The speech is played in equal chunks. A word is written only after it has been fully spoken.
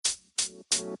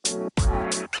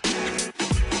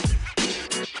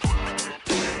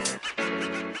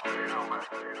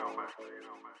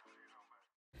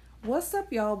What's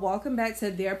up, y'all? Welcome back to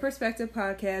Their Perspective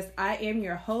Podcast. I am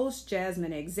your host,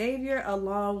 Jasmine Xavier,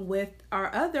 along with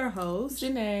our other host,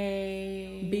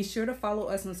 Janae. Be sure to follow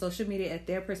us on social media at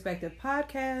Their Perspective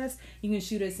Podcast. You can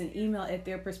shoot us an email at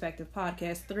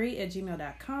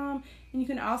theirperspectivepodcast3@gmail.com. And you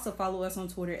can also follow us on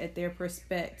Twitter at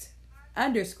theirperspect_.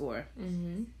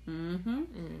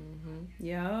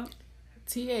 Yeah.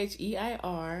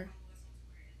 THEIRPERSPECT_.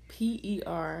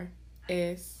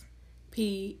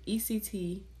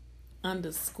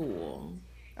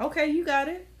 Okay, you got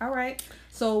it. All right.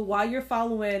 So while you're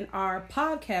following our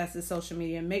podcast's social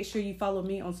media, make sure you follow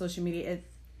me on social media at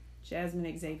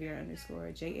Jasmine Xavier _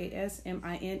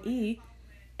 JASMINEXAVIER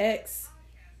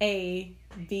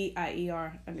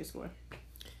 _.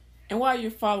 And while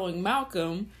you're following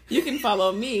Malcolm, you can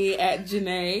follow me at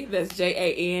Janae, that's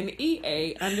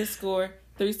JANEA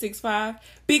 _365,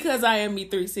 because I am me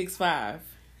 365.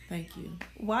 Thank you.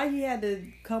 Why you had to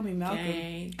call me Malcolm?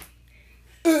 Gang.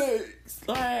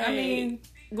 I mean,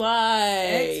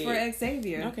 X for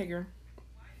Xavier. Okay, girl.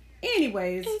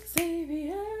 Anyways,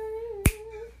 Xavier.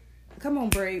 come on,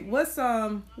 Bray. What's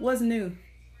new?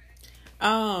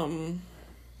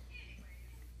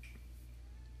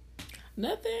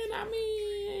 Nothing.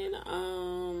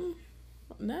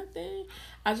 Nothing.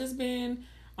 I just been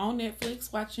on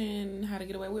Netflix watching How to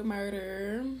Get Away with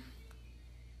Murder.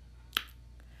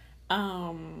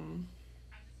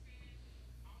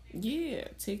 Yeah,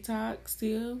 TikTok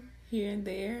still here and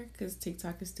there because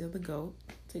TikTok is still the GOAT.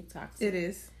 TikTok's It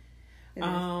is.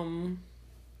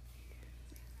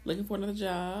 Looking for another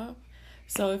job.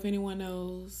 So if anyone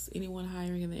knows anyone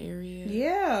hiring in the area,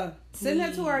 Yeah, send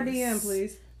that to our DM,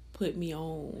 please. Put me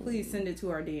on. Please send it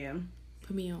to our DM.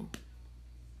 Put me on.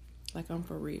 Like I'm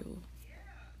for real.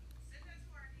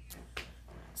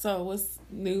 So what's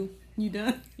new? You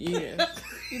done? Yeah.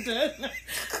 You done?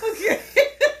 Okay.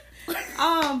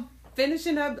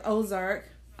 Finishing up Ozark.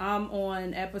 I'm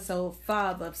on episode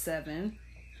 5 of 7.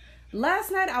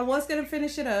 Last night I was gonna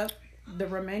finish it up, the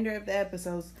remainder of the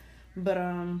episodes, but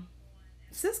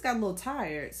sis got a little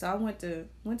tired, so I went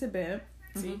to bed.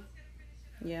 See?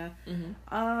 Yeah. Mm-hmm.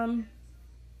 And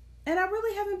I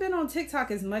really haven't been on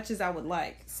TikTok as much as I would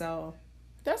like, so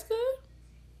That's good.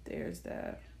 there's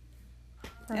that.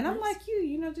 And I'm like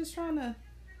you, just trying to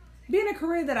be in a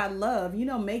career that I love,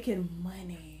 making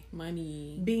money,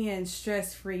 being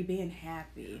stress-free, being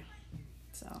happy.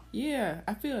 So, Yeah,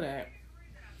 I feel that.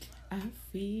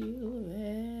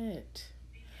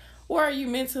 Where are you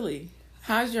mentally?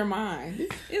 How's your mind?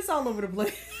 it's all over the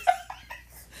place.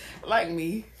 Like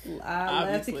me. I love to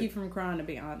Obviously. keep from crying, to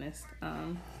be honest.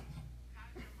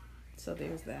 So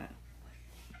there's that.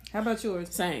 How about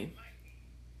yours? Same.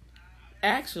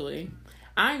 Actually,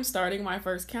 I'm starting my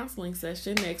first counseling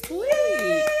session next week.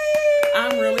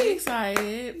 I'm really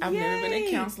excited. I've never been in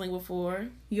Yay. counseling before.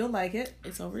 You'll like it.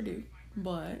 It's overdue,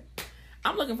 but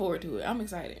I'm looking forward to it. I'm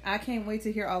excited. I can't wait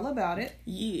to hear all about it.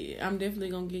 Yeah, I'm definitely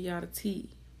gonna give y'all the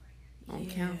tea on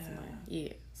Yeah. counseling.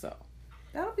 Yeah, so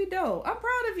That'll be dope. I'm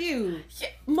proud of you. yeah,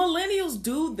 millennials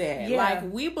do that. Yeah.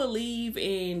 Like we believe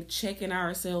in checking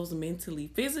ourselves mentally,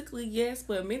 physically, yes,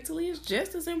 but mentally is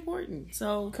just as important.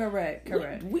 So Correct.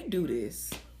 we do this.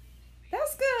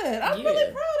 That's good. I'm Yeah.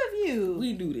 really proud of you.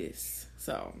 We do this.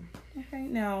 So Okay,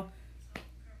 now,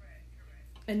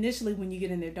 initially when you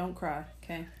get in there, don't cry,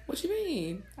 okay? what you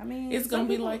mean? I mean, It's gonna some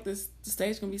be people- like this. The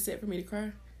stage gonna be set for me to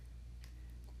cry.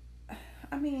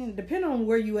 I mean, depending on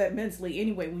where you at mentally,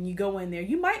 anyway, when you go in there,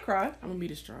 you might cry. I'm gonna be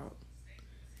distraught.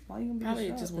 Why you gonna be Probably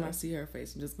distraught, just when I though? see her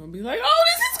face, I'm just gonna be like, "Oh,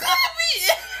 this is gonna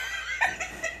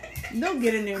be." Don't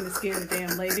get in there and scare the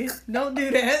damn lady. Don't do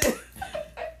that.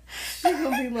 She's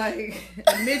gonna be like,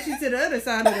 admit you to the other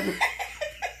side of the.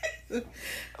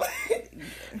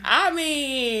 I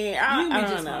mean, I be don't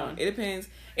just know. fine. It depends.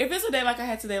 If it's a day like I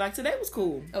had today, like today was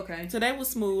cool. Okay. Today was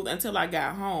smooth until I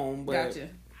got home. But Gotcha.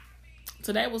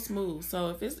 today was smooth. So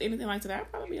if it's anything like today, I'll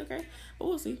probably be okay. But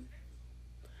we'll see.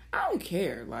 I don't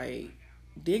care. Like,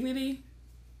 dignity,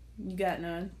 You got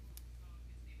none.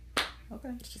 Okay.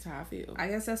 it's just how I feel. I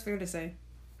guess that's fair to say.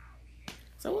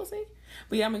 So we'll see.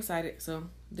 But yeah, I'm excited. So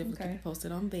definitely Okay. keep you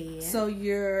posted on there. So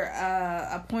your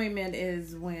appointment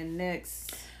is when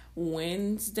next?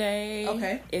 Wednesday.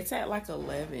 Okay. It's at like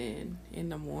 11 in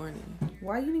the morning.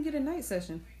 Why you didn't get a night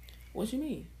session? What you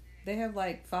mean? They have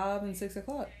like 5 and 6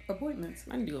 o'clock appointments.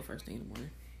 I need to go first thing in the morning.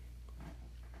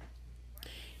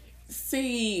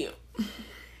 See,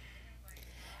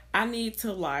 I need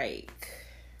to like.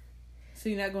 So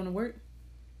you're not going to work?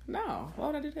 No, why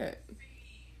would I do that?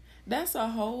 That's a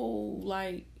whole,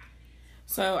 like,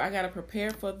 so I got to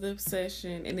prepare for the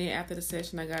session, and then after the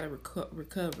session, I got to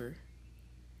recover.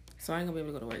 So I ain't going to be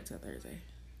able to go to work till Thursday.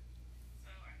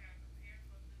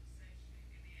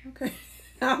 Okay.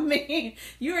 I mean,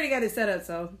 you already got it set up,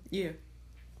 so. Yeah.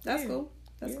 That's cool.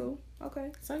 That's cool.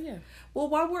 Okay. So, yeah. Well,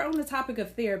 while we're on the topic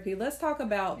of therapy, let's talk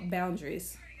about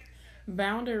boundaries.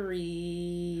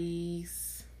 Boundaries.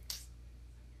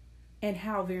 And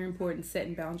how very important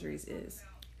setting boundaries is.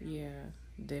 Yeah,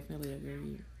 definitely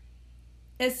agree.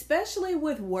 Especially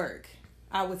with work,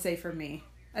 I would say for me,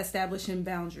 establishing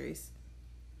boundaries.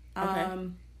 Okay.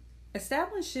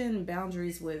 Establishing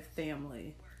boundaries with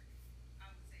family.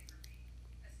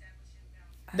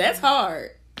 That's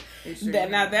hard. Now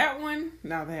Hard. that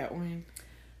one.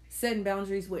 Setting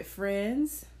boundaries with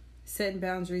friends. Setting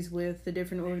boundaries with the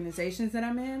different organizations that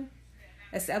I'm in.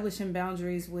 Establishing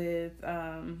boundaries with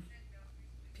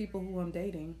people who I'm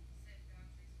dating.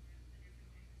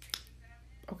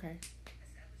 Okay.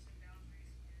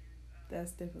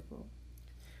 That's difficult.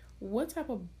 What type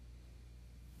of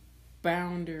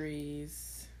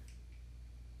boundaries?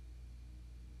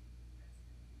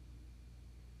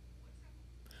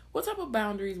 What type of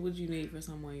boundaries would you need for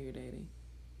someone you're dating?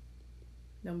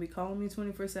 Don't be calling me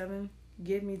 24/7.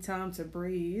 Give me time to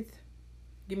breathe.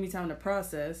 Give me time to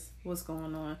process what's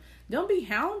going on. Don't be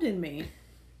hounding me.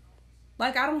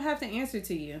 Like I don't have to answer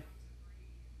to you.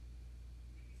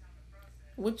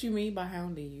 What you mean by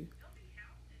hounding you?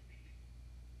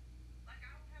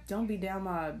 Don't be down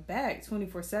my back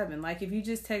 24/7. Like if you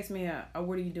just text me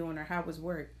what are you doing or how was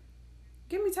work?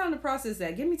 Give me time to process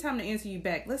that. Give me time to answer you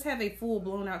back. Let's have a full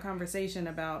blown out conversation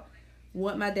about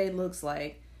what my day looks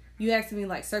like. You asking me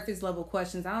like surface level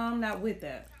questions. I'm not with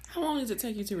that. How long does it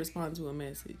take you to respond to a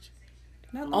message?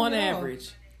 Not long On at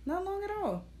average. All. Not long at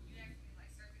all.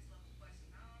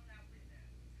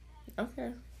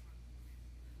 Okay.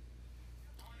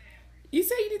 You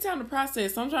say you need time to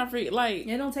process, so I'm trying to figure, like...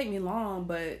 It don't take me long,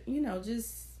 but,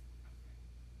 just...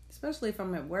 Especially if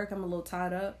I'm at work, I'm a little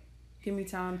tied up. Give me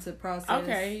time to process.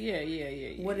 Okay,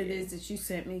 yeah. What it is that you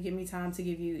sent me. Give me time to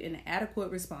give you an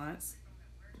adequate response.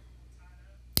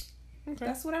 Okay.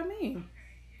 That's what I mean.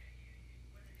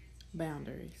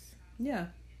 Boundaries. Yeah.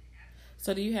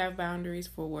 So do you have boundaries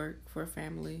for work, for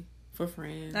family, for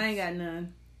friends? I ain't got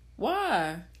none.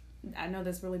 Why? I know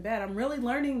that's really bad. I'm really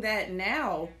learning that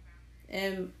now.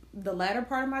 In the latter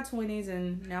part of my 20s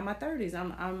and now my 30s.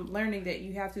 I'm learning that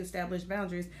you have to establish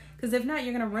boundaries. Because if not,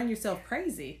 you're going to run yourself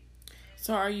crazy.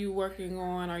 So are you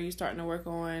starting to work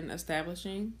on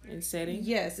establishing and setting?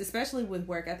 Yes, especially with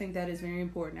work. I think that is very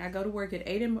important. I go to work at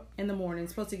 8 in the morning.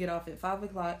 Supposed to get off at 5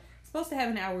 o'clock. Supposed to have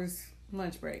an hour's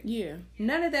lunch break. Yeah.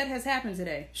 None of that has happened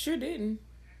today. Sure didn't.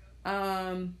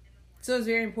 So it's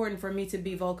very important for me to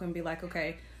be vocal and be like,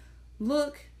 okay,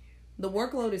 look, the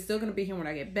workload is still going to be here when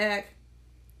I get back.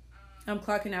 I'm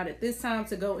clocking out at this time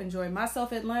to go enjoy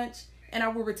myself at lunch, and I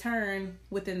will return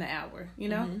within the hour,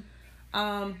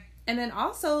 Mm-hmm. And then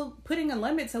also putting a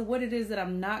limit to what it is that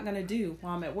I'm not going to do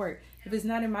while I'm at work. If it's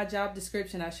not in my job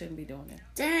description, I shouldn't be doing it.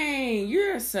 Dang,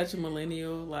 you're such a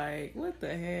millennial. Like, what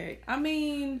the heck? I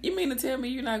mean... You mean to tell me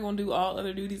you're not going to do all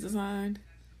other duties assigned?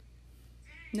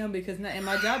 No, because not in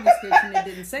my job description, it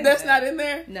didn't say That's that. not in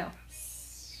there? No.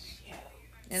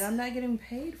 And I'm not getting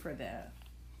paid for that.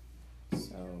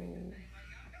 So...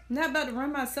 I'm not about to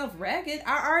run myself ragged.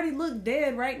 I already look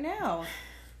dead right now.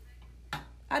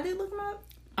 I did look my...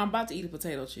 I'm about to eat a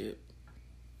potato chip.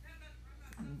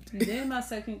 Then my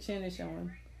second chin is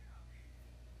showing.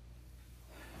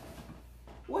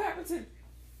 What happened to...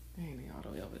 Dang, they all the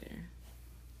way over there.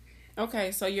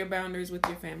 Okay, so your boundaries with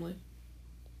your family.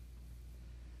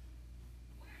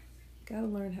 Gotta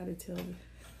learn how to tell them.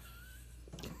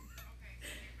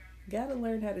 Gotta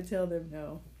learn how to tell them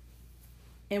no.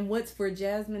 And what's for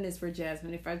Jasmine is for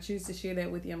Jasmine. If I choose to share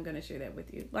that with you, I'm going to share that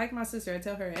with you. Like my sister, I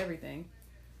tell her everything.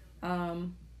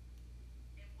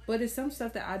 But it's some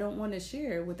stuff that I don't want to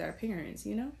share with our parents,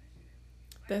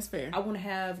 That's fair. I want to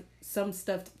have some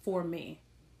stuff for me.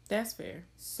 That's fair.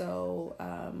 So,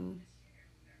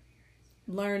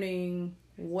 learning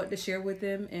what to share with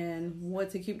them and what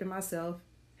to keep to myself.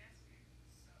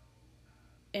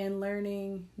 And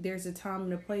learning there's a time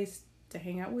and a place to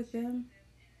hang out with them.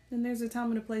 And there's a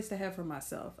time and a place to have for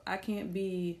myself. I can't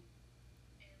be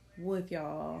with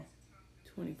y'all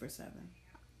 24/7.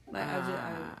 Like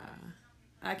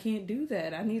I can't do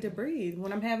that. I need to breathe.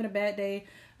 When I'm having a bad day,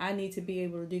 I need to be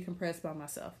able to decompress by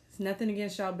myself. It's nothing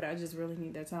against y'all, but I just really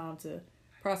need that time to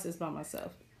process by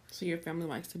myself. So your family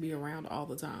likes to be around all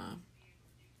the time.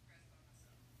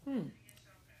 Yeah,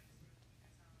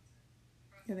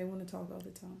 they want to talk all the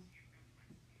time.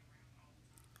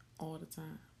 All the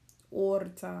time. All the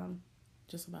time.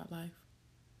 Just about life.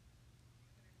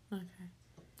 Okay.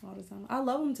 All the time. I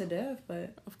love them to death,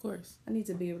 but Of course. I need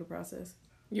to be able to process.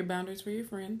 Your boundaries for your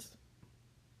friends.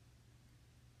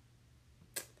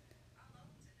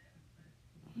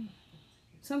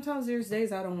 Sometimes there's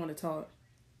days I don't want to talk.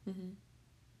 Mm-hmm.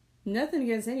 Nothing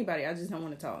against anybody. I just don't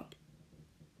want to talk.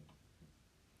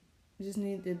 I just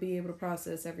need to be able to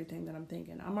process everything that I'm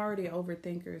thinking. I'm already an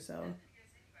overthinker, so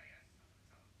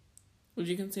Would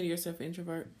you consider yourself an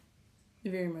introvert?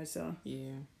 very much so.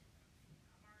 Yeah.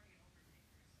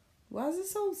 Why is it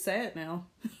so sad now?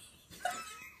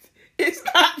 It's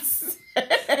not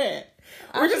sad.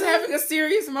 We're just having a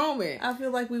serious moment. I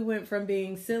feel like we went from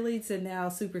being silly to now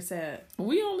super sad.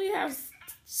 We only have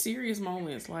serious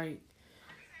moments like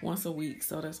once a week,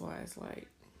 so that's why it's like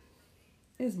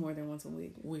It's more than once a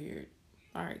week. weird.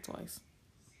 All right, twice.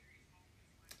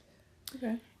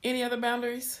 Okay. Any other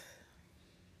boundaries?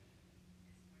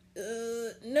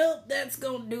 Nope, that's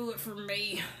gonna do it for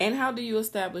me. And how do you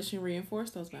establish and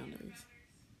reinforce those boundaries?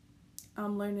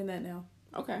 I'm learning that now.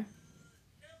 Okay.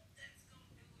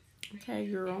 Okay,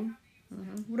 girl.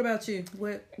 What about you?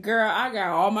 What? Girl, I got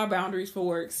all my boundaries for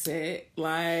work set.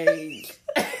 Like,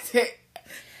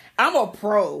 I'm a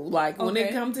pro. Like, when it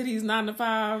Okay. comes to these 9 to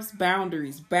 5s,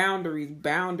 boundaries.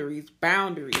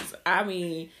 I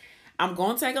mean, I'm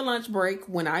going to take a lunch break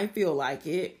when I feel like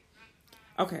it.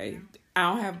 Okay, I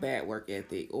don't have bad work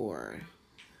ethic or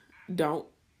don't.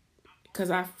 Because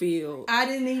I feel... I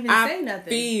didn't even I say nothing.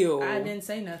 feel- I didn't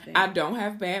say nothing. I don't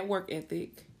have bad work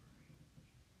ethic.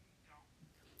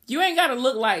 You ain't got to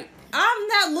look like... I'm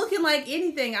not looking like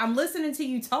anything. I'm listening to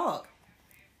you talk.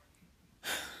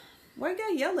 Why you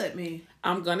gotta yell at me?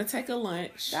 I'm going to take a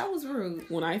lunch That was rude.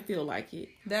 when I feel like it.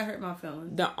 That hurt my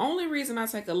feelings. The only reason I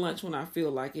take a lunch when I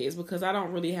feel like it is because I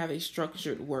don't really have a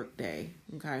structured work day.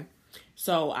 Okay.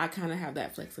 So I kind of have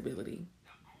that flexibility.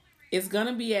 It's going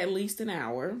to be at least an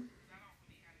hour.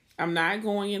 I'm not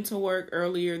going into work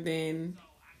earlier than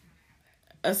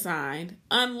assigned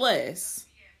unless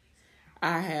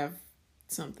I have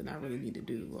something I really need to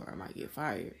do or I might get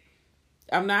fired.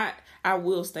 I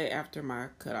will stay after my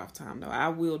cutoff time though. I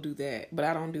will do that, but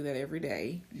I don't do that every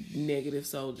day. Negative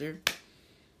soldier.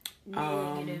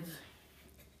 Negative.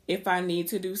 If I need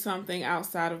to do something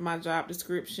outside of my job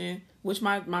description, which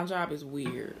my job is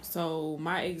weird. So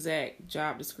my exact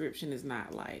job description is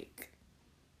not like,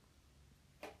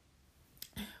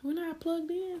 we're not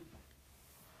plugged in.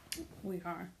 We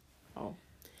are. Oh,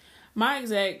 my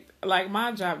exact, like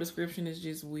my job description is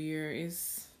just weird.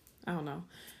 It's, I don't know,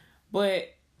 but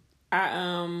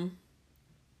I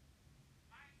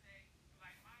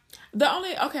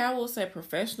I will say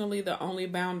professionally, the only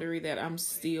boundary that I'm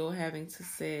still having to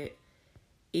set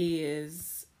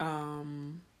is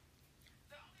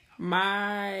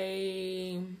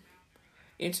my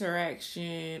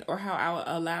interaction or how I would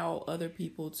allow other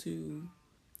people to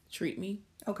treat me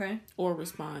Okay. or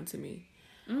respond to me.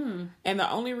 Mm. And the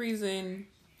only reason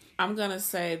I'm going to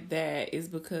say that is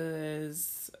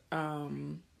because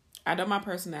I know my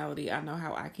personality. I know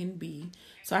how I can be.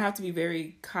 So I have to be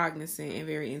very cognizant and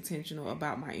very intentional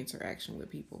about my interaction with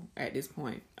people at this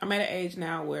point. I'm at an age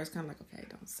now where it's kind of like, okay,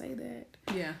 don't say that.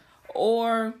 Yeah.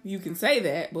 Or you can say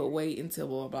that, but wait until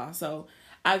blah, blah, blah. So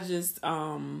I just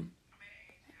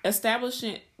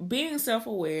being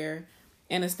self-aware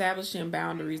and establishing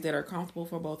boundaries that are comfortable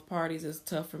for both parties is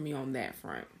tough for me on that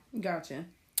front. Gotcha.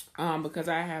 Because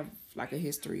I have like a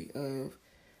history of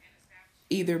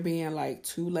either being like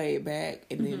too laid back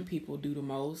and then people do the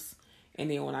most. And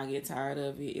then when I get tired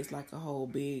of it, it's like a whole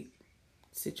big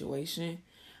situation.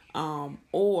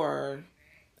 Or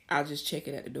I'll just check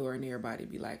it at the door and everybody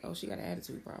be like, oh, she got an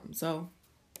attitude problem. So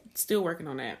still working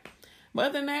on that. But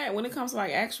other than that, when it comes to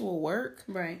like actual work,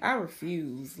 Right. I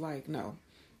refuse. Like, no.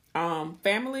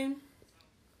 Family,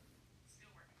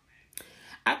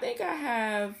 I think I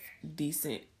have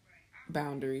decent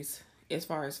boundaries as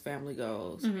far as family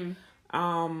goes.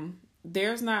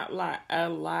 There's not like a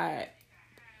lot.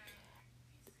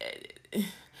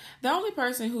 The only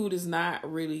person who does not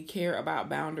really care about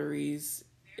boundaries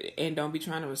and don't be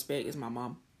trying to respect is my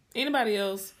mom. Anybody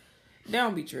else, they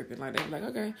don't be tripping. Like, they be like,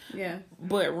 okay. Yeah.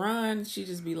 But Ron, she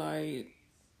just be like,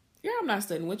 yeah, I'm not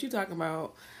studying. What you talking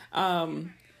about?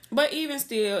 But even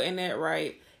still in that,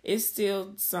 right, it's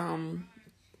still some,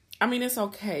 I mean, it's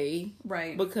okay.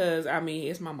 Right. Because, I mean,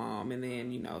 it's my mom. And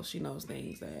then, you know, she knows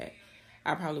things that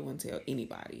I probably wouldn't tell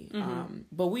anybody.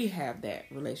 But we have that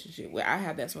relationship. I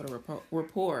have that sort of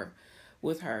rapport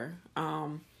with her.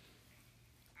 Other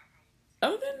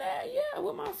than that, yeah,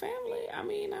 with my family, I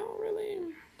mean, I don't really.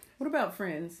 What about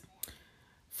friends?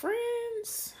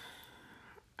 Friends,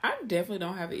 I definitely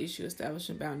don't have an issue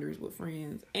establishing boundaries with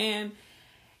friends. And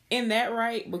in that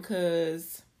right,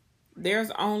 because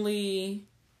there's only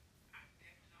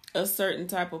a certain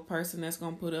type of person that's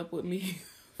going to put up with me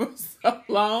for so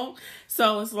long.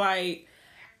 So it's like,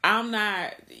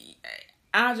 I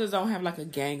just don't have like a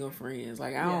gang of friends.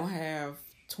 Like, I don't have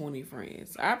 20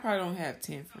 friends. I probably don't have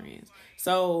 10 friends.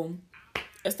 So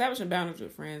establishing boundaries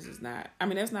with friends is not,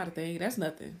 that's not a thing. That's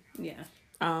nothing. Yeah.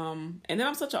 And then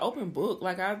I'm such an open book.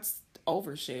 Like, I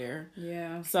overshare.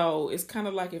 Yeah. So it's kind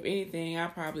of like, if anything, I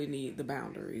probably need the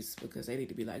boundaries, because they need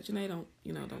to be like, Janae,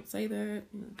 don't say that.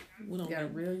 We don't gotta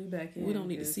reel you back in. We don't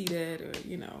need to see that, or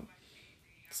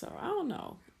So I don't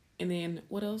know. And then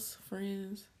what else?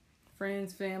 Friends,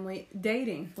 family,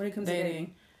 dating. When it comes to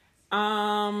dating,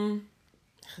 I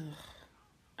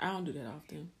don't do that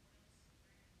often.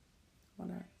 Why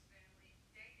not?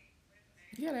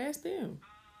 You gotta ask them.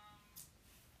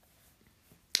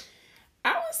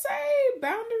 I would say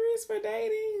boundaries for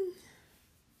dating.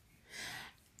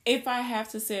 If I have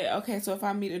to set, so if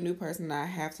I meet a new person, I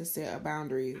have to set a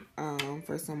boundary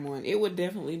for someone. It would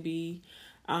definitely be,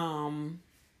 of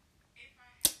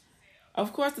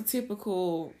course, the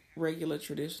typical regular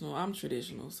traditional. I'm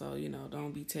traditional, so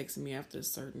don't be texting me after a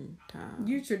certain time.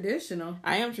 You traditional?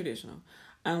 I am traditional,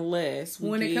 unless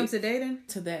when it comes to dating,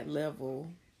 to that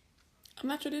level. I'm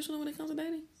not traditional when it comes to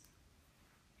dating.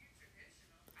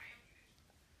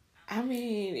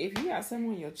 If you got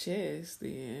something on your chest,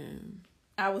 then...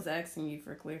 I was asking you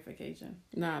for clarification.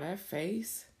 Nah, that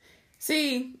face.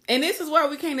 See, and this is why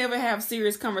we can't ever have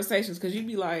serious conversations, because you'd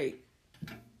be like...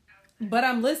 But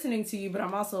I'm listening to you, but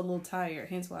I'm also a little tired,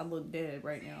 hence why I look dead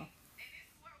right now.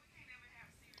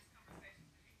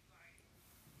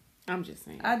 I'm just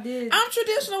saying. I'm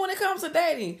traditional when it comes to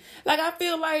dating. Like, I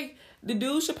feel like the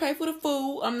dude should pay for the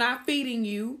food. I'm not feeding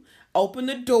you. Open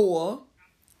the door.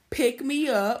 Pick me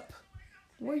up.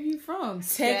 Where you from?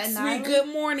 Text me good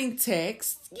morning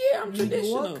text. Yeah, I'm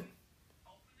traditional.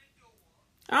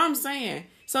 I'm saying.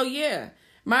 So, yeah.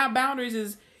 My boundaries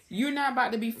is, you're not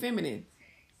about to be feminine.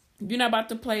 You're not about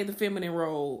to play the feminine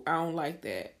role. I don't like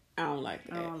that.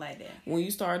 When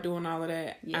you start doing all of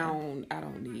that, I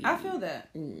don't need. I feel that.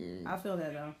 I feel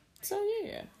that though. So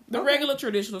yeah, the regular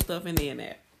traditional stuff, and then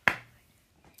that,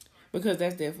 because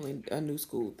that's definitely a new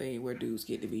school thing where dudes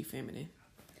get to be feminine.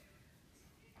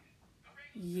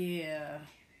 Yeah,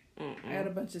 I got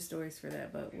a bunch of stories for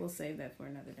that, but we'll save that for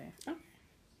another day.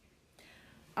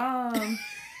 Okay.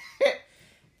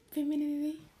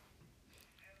 Femininity.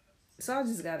 So I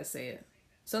just gotta say it.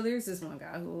 So there's this one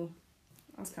guy who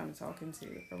I was kind of talking to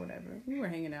or whatever. We were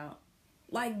hanging out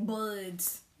like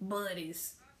buddies,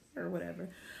 or whatever.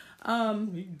 Yeah,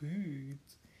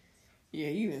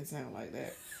 you didn't sound like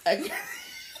that. I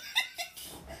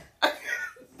got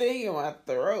thing in my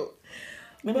throat.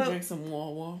 Let me drink some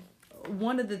water.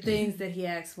 One of the things that he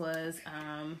asked was,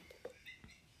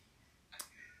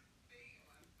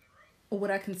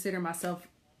 would I consider myself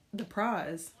the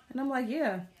prize? And I'm like,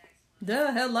 yeah.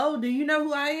 Duh, hello, do you know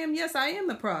who I am? Yes, I am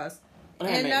the prize.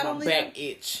 And not only that,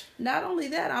 itch. Not only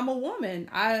that, I'm a woman.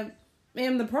 I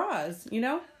am the prize,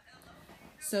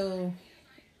 So,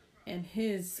 in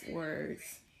his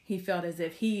words, he felt as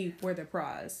if he were the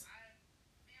prize.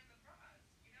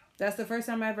 That's the first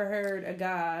time I ever heard a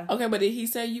guy. Okay, but did he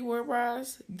say you were a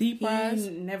prize? The prize? He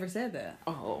never said that.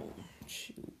 Oh,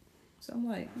 shoot. So I'm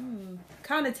like,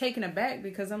 kind of taken aback,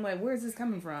 because I'm like, where's this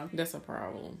coming from? That's a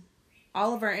problem.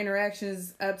 All of our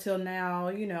interactions up till now,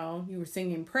 you were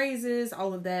singing praises,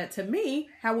 all of that to me.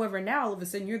 However, now all of a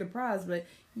sudden you're the prize, but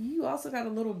you also got a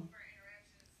little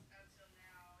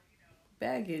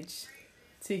baggage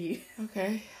to you.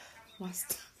 Okay. Why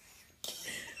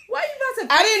you about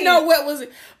to? I didn't know what was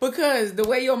it, because the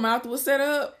way your mouth was set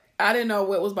up, I didn't know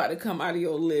what was about to come out of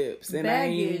your lips. And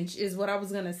baggage is what I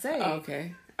was gonna say.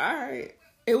 Okay, all right.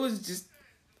 It was just.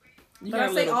 But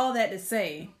I say all that to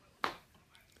say,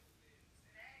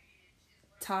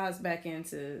 ties back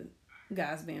into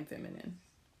guys being feminine.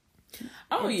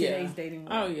 Oh in yeah. Today's dating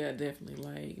world. Oh yeah, definitely.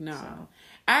 Like no. So.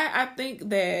 I think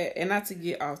that, and not to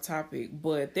get off topic,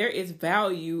 but there is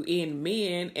value in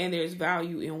men and there's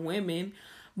value in women.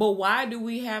 But why do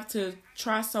we have to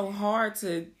try so hard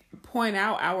to point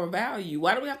out our value?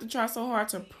 Why do we have to try so hard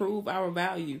to prove our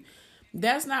value?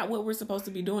 That's not what we're supposed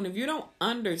to be doing. If you don't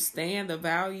understand the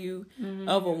value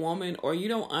of a woman, or you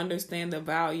don't understand the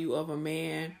value of a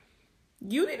man,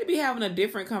 you need to be having a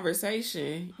different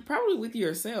conversation, probably with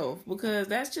yourself, because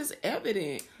that's just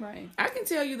evident. Right. I can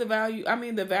tell you the value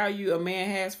a man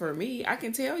has for me. I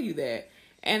can tell you that.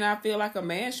 And I feel like a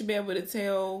man should be able to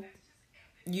tell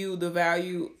you the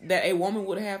value that a woman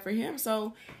would have for him.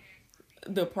 So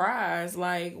the prize,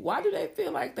 like, why do they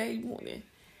feel like they want it?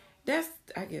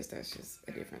 I guess that's just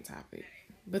a different topic.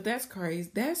 But that's crazy.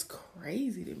 That's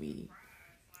crazy to me.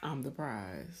 I'm the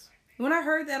prize. When I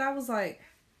heard that, I was like,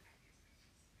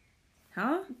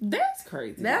 huh? That's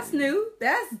crazy. That's new.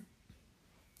 That's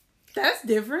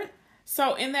different.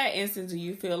 So in that instance, do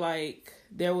you feel like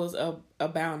there was a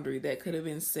boundary that could have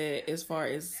been set as far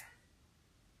as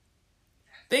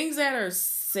things that are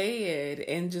said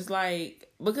and just like,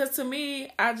 because to me,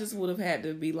 I just would have had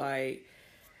to be like,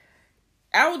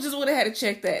 I would have had to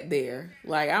check that there.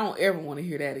 Like, I don't ever want to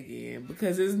hear that again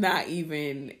because that's not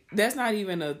even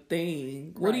a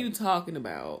thing. What are you talking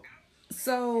about?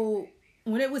 So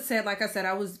when it was said, like I said,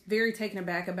 I was very taken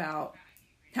aback about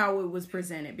how it was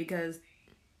presented because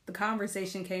the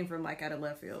conversation came from like out of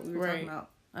left field. We were talking about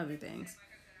other things.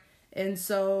 And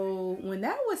so when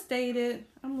that was stated,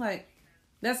 I'm like,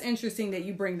 that's interesting that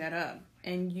you bring that up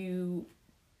and you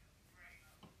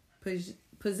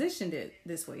positioned it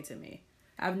this way to me.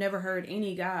 I've never heard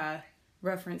any guy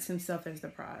reference himself as the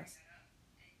prize.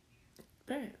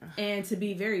 And to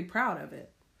be very proud of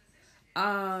it.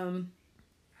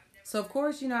 So of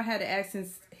course, I had to ask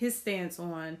his stance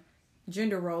on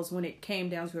gender roles when it came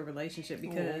down to a relationship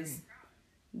because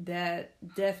that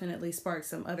definitely sparked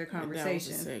some other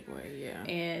conversation. That was a segue, yeah.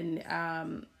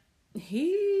 And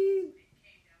he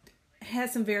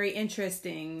had some very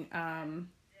interesting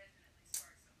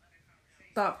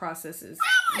thought processes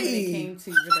when it came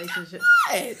to relationships.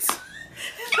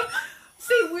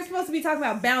 See, we're supposed to be talking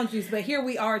about boundaries, but here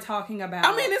we are talking about...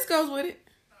 I mean, this goes with it.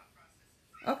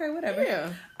 Okay, whatever.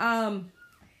 Yeah.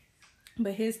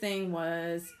 But his thing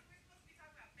was...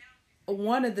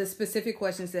 One of the specific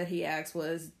questions that he asked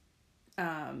was...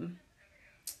 in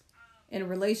a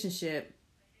relationship,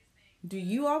 do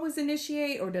you always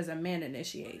initiate or does a man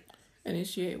initiate?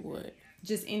 Initiate what?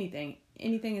 Just anything.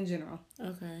 Anything in general.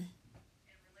 Okay.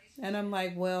 And I'm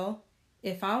like, well,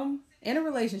 if I'm in a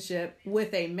relationship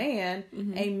with a man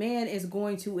is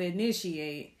going to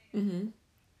initiate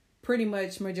pretty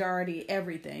much majority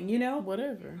everything,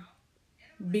 Whatever.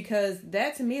 Because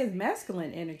that to me is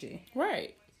masculine energy.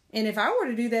 Right. And if I were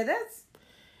to do that, that's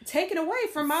taken away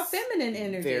from my feminine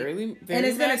energy. Very and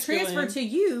it's going to masculine. transfer to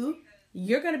you.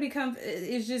 You're going to become,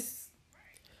 it's just.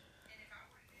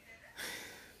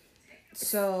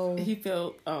 So. He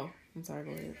felt, I'm sorry,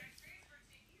 go ahead.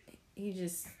 He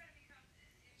just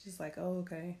like, oh,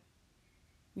 okay.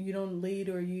 You don't lead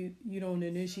or you don't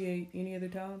initiate any other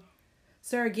time.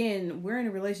 Sir, again, we're in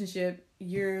a relationship.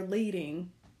 You're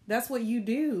leading. That's what you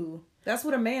do. That's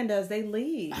what a man does. They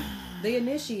lead. They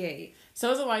initiate.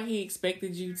 So is it like he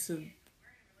expected you to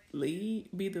lead,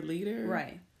 be the leader?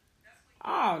 Right.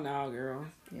 Oh, no, girl.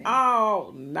 Yeah.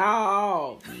 Oh,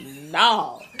 no.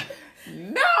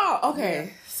 Okay.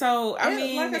 Yeah. So, I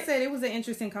mean... Like I said, it was an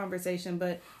interesting conversation,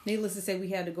 but needless to say, we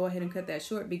had to go ahead and cut that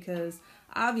short because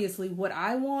obviously what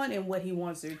I want and what he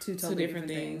wants are two totally different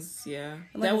things. Yeah.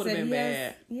 Like that would have been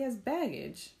bad. He has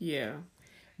baggage. Yeah.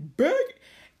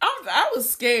 I was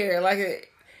scared.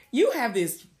 Like, you have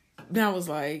this... And I was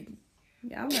like...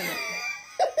 Yeah, I'm gonna...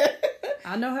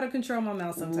 I know how to control my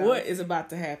mouth sometimes. What is about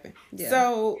to happen? Yeah.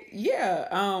 So,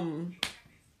 yeah.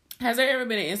 Has there ever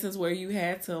been an instance where you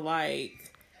had to,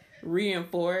 like,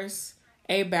 reinforce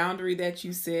a boundary that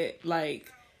you set?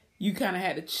 Like, you kind of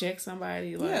had to check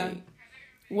somebody? Like, yeah.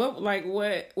 What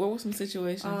were some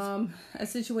situations? A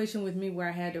situation with me where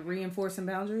I had to reinforce some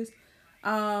boundaries.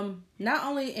 Not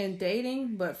only in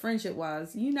dating, but friendship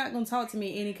wise. You're not gonna talk to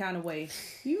me any kind of way.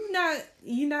 You're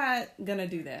not gonna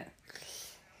do that.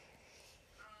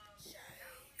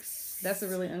 That's a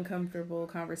really uncomfortable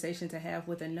conversation to have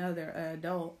with another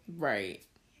adult. Right.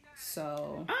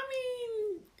 So. I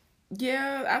mean,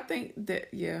 yeah, I think that,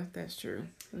 yeah, that's true.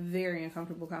 Very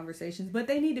uncomfortable conversations, but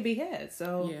they need to be had.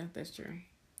 So. Yeah, that's true.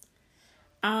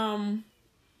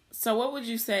 So what would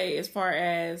you say as far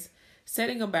as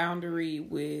setting a boundary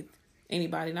with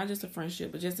anybody, not just a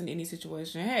friendship, but just in any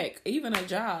situation, heck, even a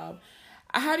job?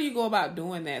 How do you go about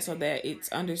doing that so that it's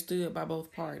understood by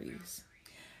both parties?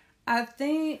 I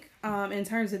think in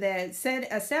terms of that,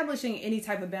 establishing any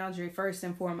type of boundary first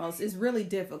and foremost is really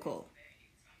difficult,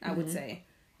 I would say,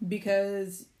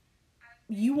 because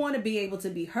you want to be able to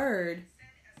be heard,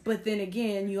 but then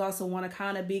again, you also want to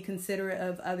kind of be considerate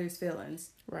of others'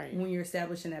 feelings when you're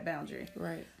establishing that boundary.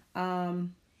 Right.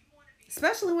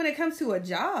 Especially when it comes to a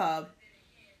job,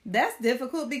 that's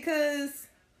difficult because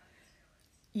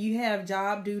you have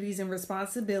job duties and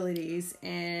responsibilities,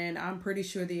 and I'm pretty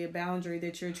sure the boundary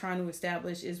that you're trying to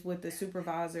establish is with the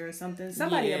supervisor or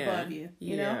somebody above you,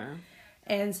 you know?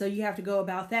 And so you have to go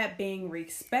about that being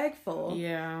respectful.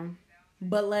 Yeah.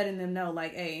 But letting them know,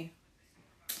 like, hey,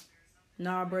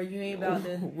 Nah, bro, you ain't about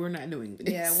to. We're not doing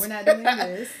this. Yeah, we're not doing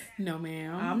this. No,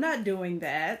 ma'am. I'm not doing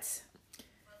that.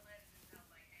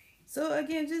 So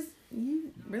again,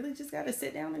 you really just got to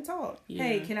sit down and talk. Yeah.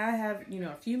 Hey, can I have,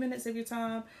 a few minutes of your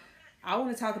time? I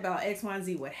want to talk about X, Y, and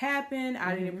Z. What happened?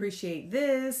 I didn't appreciate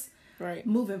this. Right.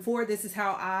 Moving forward, this is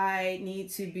how I need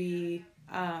to be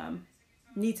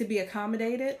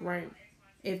accommodated. Right.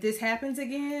 If this happens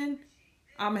again,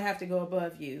 I'm gonna have to go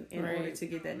above you in order to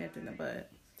get that nipped in the bud.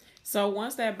 So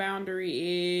once that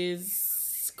boundary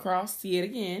is crossed yet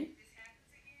again,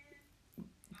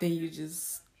 then you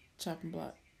just chop and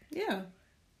block. Yeah.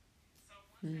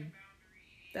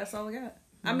 That's all I got.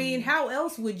 I mean, how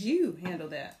else would you handle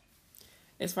that?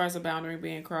 As far as a boundary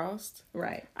being crossed?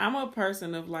 Right. I'm a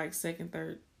person of like second,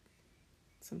 third,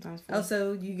 sometimes fourth. Oh,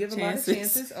 so you give chances. A lot of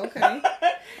chances? Okay.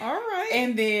 All right.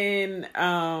 And then,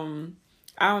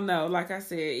 I don't know, like I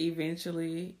said,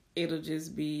 eventually it'll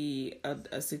just be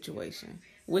a situation,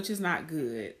 which is not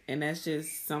good. And that's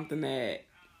just something that,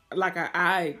 like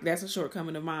I that's a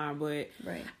shortcoming of mine, but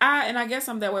right. I guess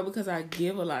I'm that way because I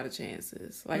give a lot of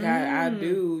chances. Like I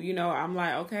do, I'm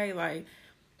like, okay, like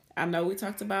I know we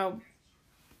talked about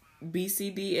B, C,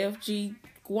 D, F, G,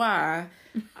 Y.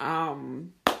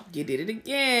 You did it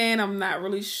again. I'm not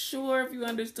really sure if you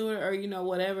understood it or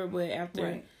whatever, but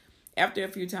after a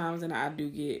few times, and I do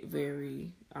get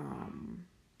very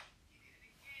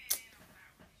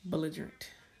belligerent,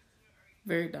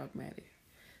 very dogmatic.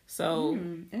 So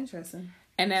interesting.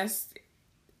 And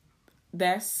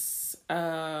that's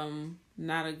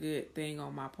not a good thing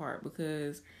on my part,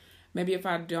 because maybe if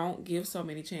I don't give so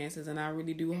many chances and I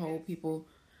really do hold people,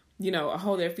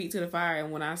 hold their feet to the fire,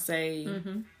 and when I say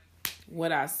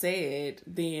what I said,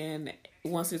 then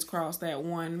once it's crossed that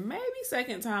one, maybe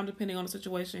second time, depending on the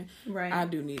situation, right, I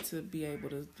do need to be able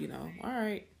to, all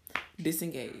right,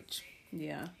 disengage.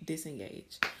 Yeah.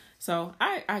 Disengage. So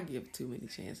I give too many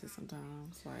chances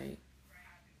sometimes. Like,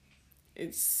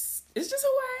 it's just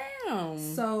who I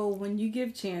am. So when you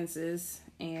give chances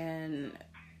and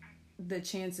the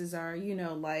chances are,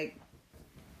 like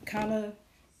kind of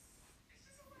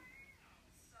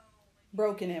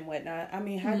broken and whatnot, I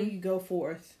mean, how do you go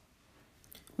forth?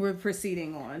 We're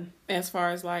proceeding on. As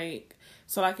far as like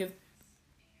if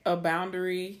a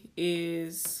boundary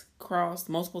is crossed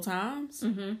multiple times.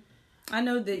 I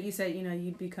know that you said,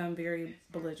 you become very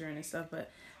belligerent and stuff,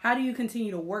 but how do you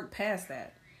continue to work past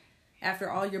that? After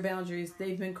all your boundaries,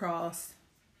 they've been crossed.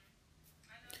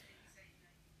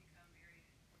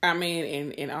 I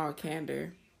mean, in all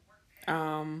candor,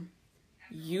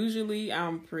 usually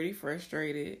I'm pretty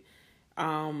frustrated.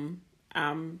 I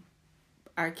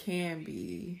can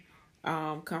be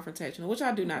confrontational, which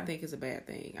I do not think is a bad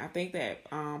thing. I think that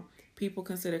people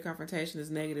consider confrontation as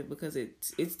negative because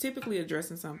it's typically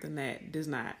addressing something that does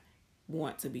not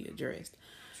want to be addressed.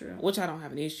 True. Which I don't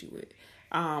have an issue with.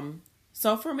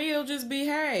 So for me, it'll just be,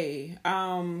 hey,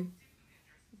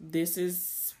 this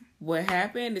is what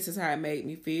happened. This is how it made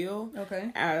me feel.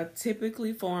 Okay. I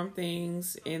typically form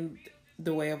things in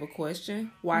the way of a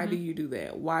question. Why do you do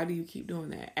that? Why do you keep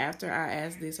doing that? After I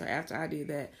asked this or after I did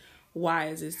that, why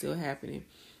is it still happening?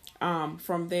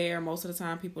 From there, most of the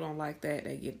time, people don't like that.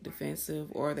 They get defensive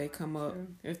or they come up. Sure.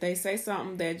 If they say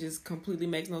something that just completely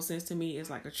makes no sense to me,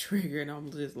 it's like a trigger, and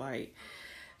I'm just like,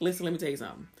 listen, let me tell you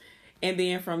something. And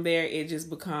then from there, it just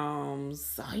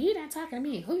becomes, oh, you're not talking to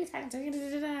me. Who you talking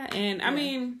to? And I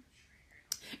mean,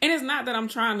 and it's not that I'm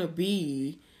trying to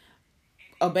be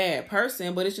a bad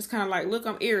person, but it's just kind of like, look,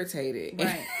 I'm irritated.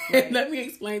 Right. Let me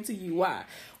explain to you why.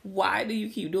 Why do you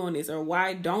keep doing this? Or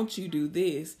why don't you do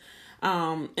this?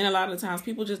 And a lot of the times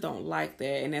people just don't like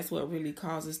that. And that's what really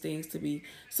causes things to be.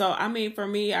 So, I mean, for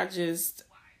me, I just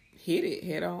hit it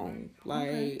head on.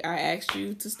 Like, I asked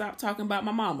you to stop talking about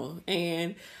my mama,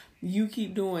 and you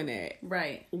keep doing that.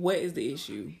 Right. What is the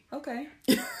issue? Okay.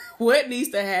 What needs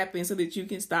to happen so that you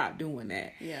can stop doing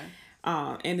that? Yeah.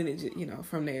 And then it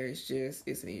from there, it's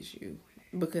an issue,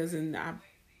 because then I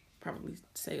probably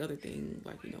say other things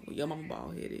like, well, your mama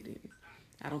bald headed, and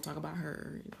I don't talk about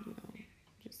her, and,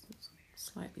 just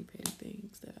slightly petty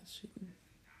things that I shouldn't.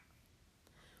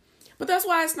 But that's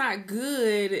why it's not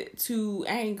good to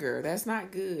anger. That's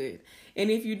not good. And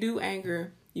if you do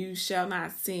anger, you shall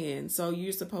not sin. So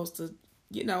you're supposed to,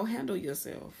 handle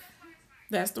yourself.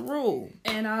 That's the rule.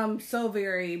 And I'm so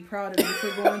very proud of you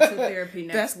for going to therapy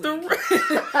next week. That's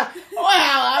the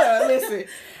wow. Listen.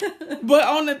 But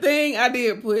on the thing, I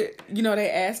did put,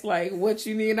 they asked like what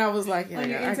you need. And I was like, yeah,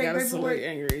 I got a select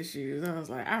anger issues. And I was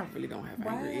like, I really don't have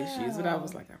anger issues. But I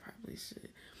was like, I probably should.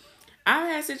 I've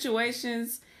had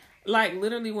situations Like,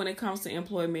 literally, when it comes to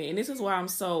employment, and this is why I'm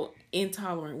so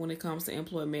intolerant when it comes to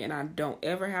employment, and I don't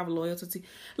ever have loyalty.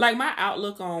 Like, my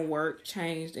outlook on work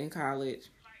changed in college,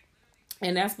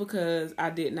 and that's because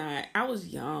I was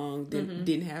young,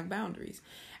 didn't have boundaries.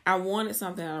 I wanted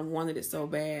something, and I wanted it so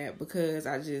bad because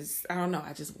I don't know,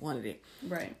 I just wanted it.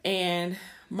 Right. And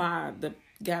the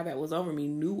guy that was over me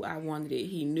knew I wanted it.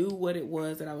 He knew what it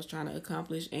was that I was trying to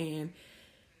accomplish, and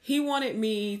he wanted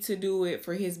me to do it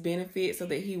for his benefit so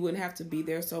that he wouldn't have to be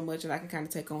there so much and I can kind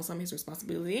of take on some of his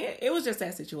responsibility. It was just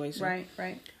that situation.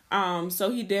 Right.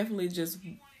 So he definitely just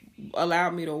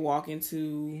allowed me to walk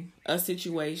into a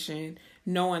situation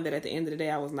knowing that at the end of the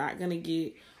day I was not going to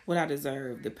get what I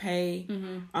deserved. The pay.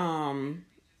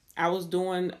 I was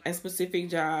doing a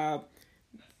specific job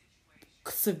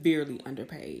severely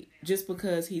underpaid just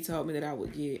because he told me that I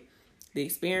would get the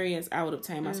experience, I would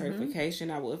obtain my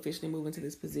certification, I would officially move into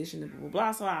this position, and blah, blah,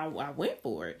 blah. So I went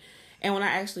for it. And when I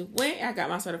actually went, I got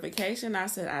my certification. I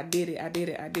said, I did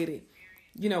it.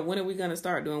 You know, when are we going to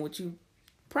start doing what you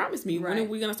promised me? Right. When are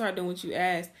we going to start doing what you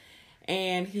asked?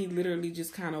 And he literally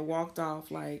just kind of walked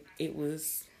off like it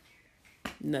was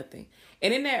nothing.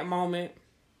 And in that moment,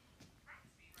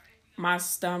 my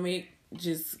stomach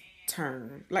just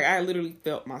turned. Like, I literally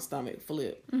felt my stomach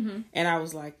flip. And I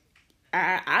was like,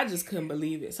 I just couldn't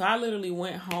believe it. So I literally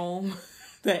went home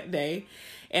that day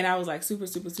and I was like super,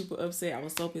 super, super upset. I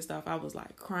was so pissed off. I was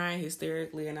like crying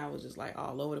hysterically and I was just like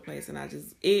all over the place. And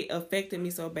it affected me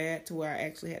so bad to where I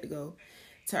actually had to go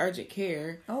to urgent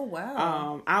care. Oh,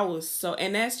 wow. I was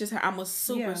and that's just how I'm a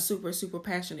super, super, super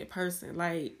passionate person.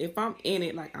 Like, if I'm in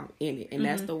it, like, I'm in it. And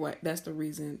that's the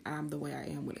reason I'm the way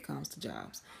I am when it comes to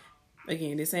jobs.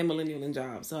 Again, this ain't millennial in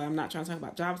jobs, so I'm not trying to talk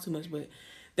about jobs too much, but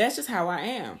that's just how I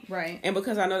am. Right. And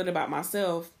because I know that about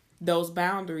myself, those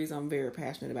boundaries I'm very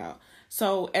passionate about.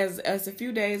 So as a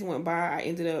few days went by,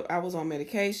 I was on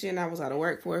medication. I was out of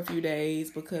work for a few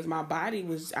days because my body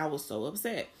I was so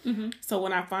upset. So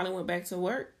when I finally went back to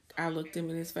work, I looked him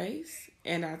in his face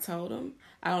and I told him,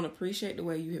 I don't appreciate the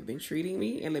way you have been treating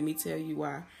me. And let me tell you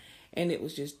why. And it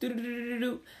was just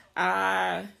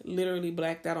I literally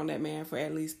blacked out on that man for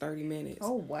at least 30 minutes.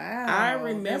 Oh, wow. I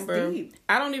remember, That's deep.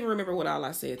 I don't even remember what all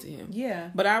I said to him. Yeah.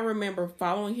 But I remember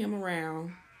following him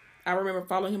around. I remember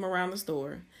following him around the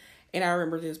store. And I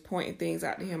remember just pointing things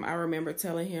out to him. I remember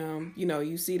telling him, you know,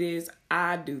 you see this,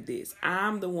 I do this.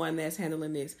 I'm the one that's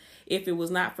handling this. If it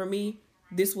was not for me,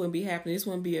 this wouldn't be happening. This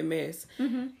wouldn't be a mess.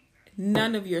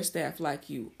 None of your staff like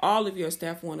you. All of your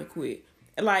staff want to quit.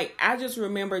 Like, I just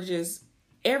remember just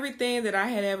everything that I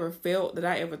had ever felt, that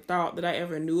I ever thought, that I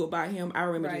ever knew about him. I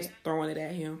remember just throwing it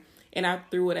at him. And I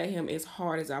threw it at him as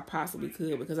hard as I possibly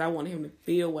could because I wanted him to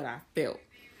feel what I felt.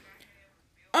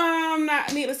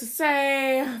 Not needless to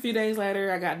say, a few days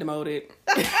later, I got demoted.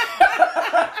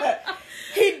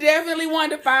 He definitely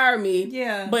wanted to fire me.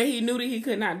 Yeah. But he knew that he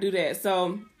could not do that.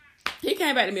 So he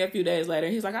came back to me a few days later.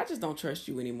 And he's like, I just don't trust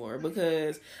you anymore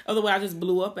because otherwise I just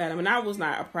blew up at him. And I was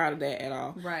not proud of that at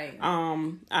all. Right.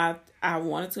 I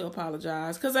wanted to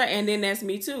apologize and then that's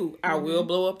me too. I will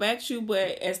blow up at you,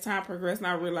 but as time progressed and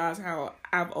I realized how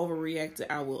I've overreacted,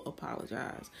 I will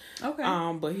apologize.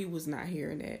 Okay. But he was not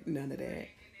hearing that, none of that.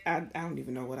 I don't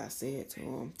even know what I said to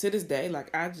him. To this day,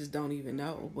 like, I just don't even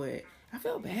know, but I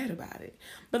feel bad about it.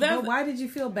 But why did you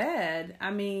feel bad? I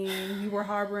mean, you were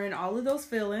harboring all of those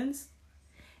feelings,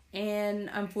 and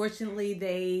unfortunately,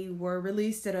 they were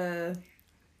released at a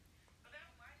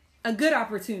good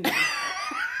opportunity.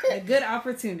 A good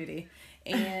opportunity.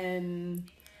 And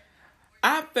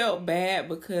I felt bad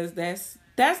because that's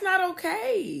not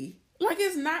okay. Like,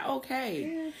 it's not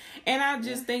okay. Yeah. And I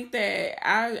just think that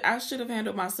I should have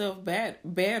handled myself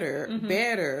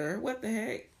better. What the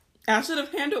heck? I should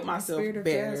have handled myself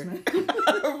better.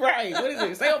 Right. What is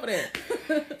it? Stay over there.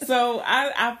 So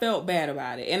I felt bad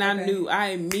about it. And I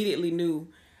immediately knew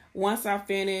once I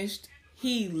finished,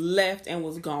 he left and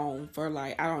was gone for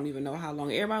like, I don't even know how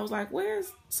long. Everybody was like,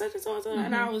 where's such and so?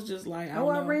 And I was just like, I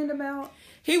don't know. I ran him out.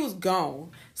 He was gone.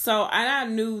 So, and I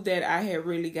knew that I had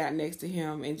really got next to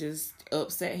him and just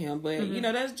upset him. But, you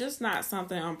know, that's just not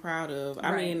something I'm proud of.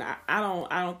 I mean, I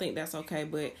don't think that's okay.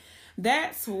 But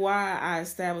that's why I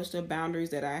established the boundaries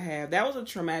that I have. That was a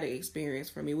traumatic experience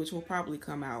for me, which will probably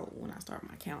come out when I start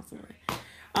my counseling.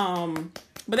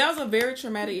 But that was a very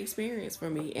traumatic experience for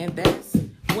me. And that's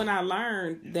when I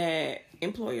learned that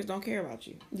employers don't care about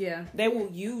you. Yeah. They will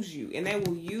use you and they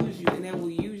will use you and they will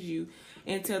use you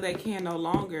until they can no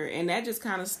longer. And that just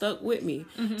kind of stuck with me.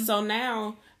 So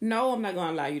now, no, I'm not going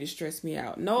to allow you to stress me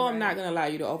out. No, I'm not going to allow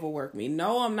you to overwork me.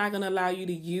 No, I'm not going to allow you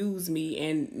to use me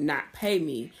and not pay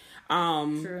me.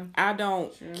 True. I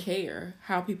don't care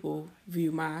how people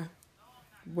view my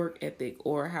work ethic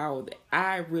or how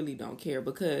I really don't care,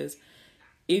 because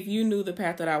if you knew the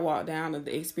path that I walked down and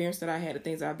the experience that I had, the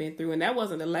things I've been through, and that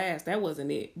wasn't the last, that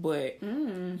wasn't it, but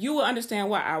you will understand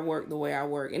why I work the way I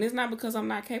work. And it's not because I'm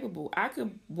not capable. I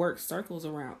could work circles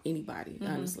around anybody,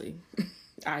 honestly,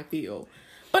 I feel.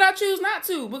 But I choose not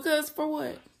to, because for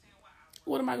what?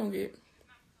 What am I going to get?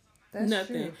 That's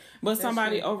nothing. True. But That's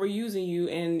somebody true. overusing you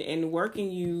and working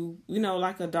you,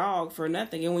 like a dog for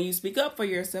nothing. And when you speak up for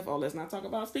yourself, let's not talk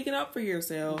about speaking up for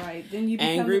yourself. Right. Then you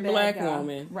become angry the bad black guy.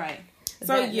 woman. Right.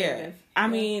 So That yeah, narrative. I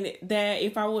mean that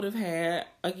if I would have had,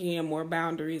 again, more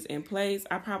boundaries in place,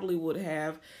 I probably would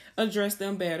have addressed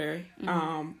them better,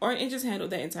 and just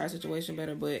handled that entire situation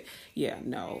better. But yeah,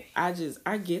 no, I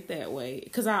get that way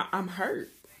because I'm hurt.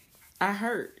 I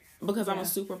hurt because I'm a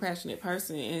super passionate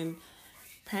person, and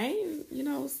pain,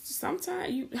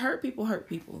 sometimes you hurt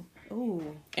people.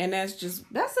 Ooh. And that's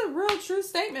a real true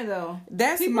statement, though.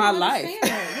 That's people my life.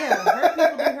 That. Yeah, hurt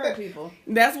people do hurt people.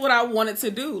 That's what I wanted to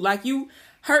do. Like, you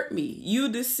hurt me. You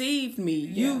deceived me.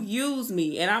 You used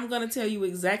me. And I'm going to tell you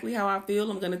exactly how I feel.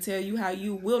 I'm going to tell you how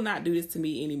you will not do this to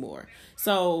me anymore.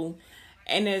 So,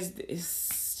 and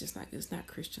it's not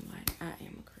Christian-like. I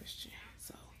am a Christian.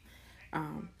 So,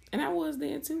 and I was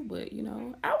then too, but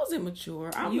I was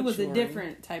immature. You was a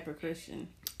different type of Christian.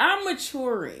 I'm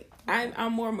maturing.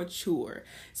 I'm more mature.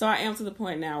 So I am to the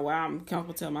point now where I'm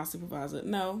comfortable telling my supervisor,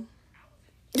 no.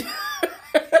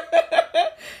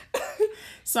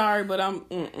 Sorry, but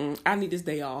I need this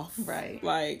day off. Right.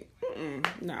 Like,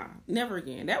 nah, never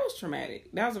again. That was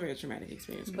traumatic. That was a very traumatic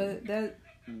experience. But that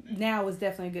now is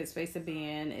definitely a good space to be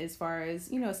in as far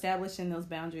as, establishing those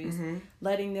boundaries,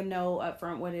 letting them know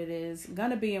upfront what it is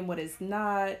going to be and what it's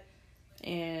not.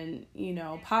 And,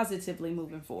 positively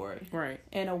moving forward. Right.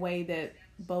 In a way that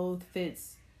both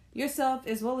fits yourself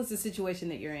as well as the situation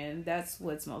that you're in. That's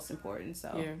what's most important.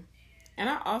 So yeah. And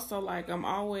I also I'm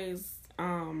always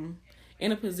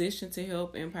in a position to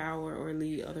help empower or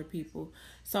lead other people.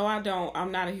 So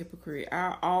I'm not a hypocrite.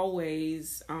 I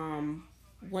always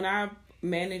when I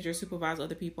manage or supervise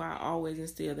other people, I always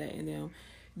instill that in them.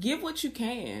 Give what you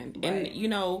can. Right.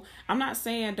 And I'm not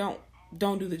saying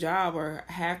don't do the job or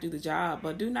have to do the job,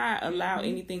 but do not allow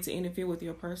anything to interfere with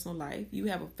your personal life. You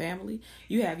have a family.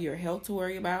 You have your health to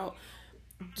worry about.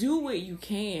 Do what you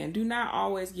can. Do not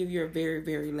always give your very,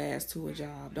 very last to a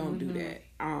job. Don't do that.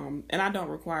 And I don't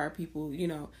require people,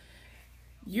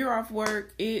 you're off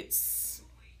work. It's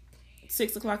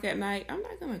 6:00 at night. I'm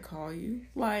not going to call you.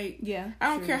 Like, yeah,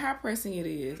 I don't care how pressing it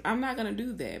is. I'm not going to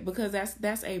do that because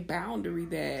that's a boundary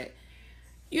that,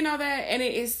 and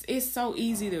it's so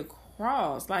easy to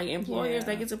cross. Like, employers,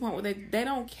 they get to the point where they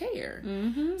don't care.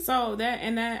 So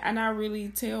and I really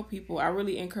tell people, I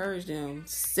really encourage them,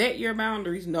 set your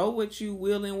boundaries, know what you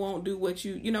will and won't do, what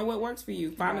what works for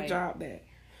you. Find a job that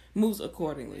moves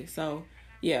accordingly. So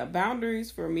yeah, boundaries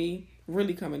for me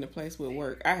really come into place with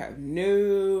work. I have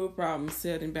no problem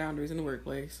setting boundaries in the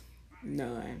workplace.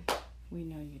 None. We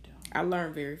know you don't. I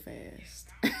learn very fast.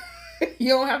 You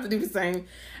don't have to do the same.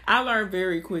 I learned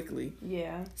very quickly.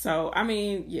 Yeah. So, I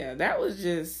mean, yeah, that was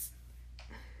just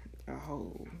a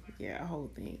whole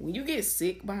thing. When you get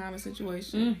sick behind a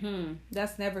situation,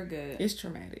 that's never good. It's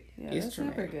traumatic. Yeah, it's that's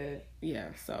traumatic. never good. Yeah,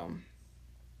 so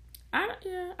I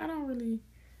don't really.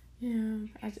 Yeah,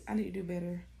 I need to do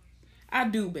better. I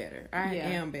do better. I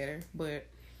am better, but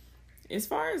as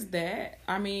far as that,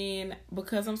 I mean,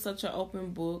 because I'm such an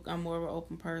open book, I'm more of an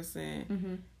open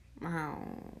person.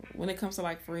 When it comes to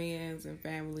like friends and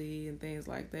family and things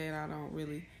like that, I don't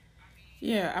really.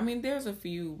 Yeah, I mean, there's a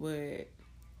few, but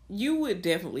you would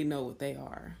definitely know what they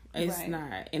are. It's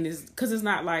not, and it's because it's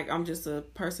not like I'm just a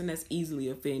person that's easily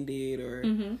offended or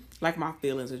like my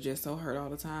feelings are just so hurt all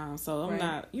the time. So I'm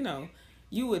not,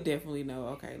 you would definitely know.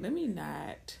 Okay, let me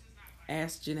not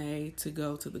ask Janae to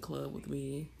go to the club with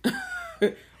me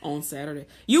on Saturday.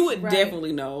 You would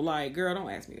definitely know. Like, girl, don't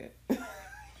ask me that.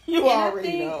 You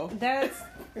already know. That's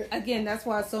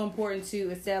why it's so important to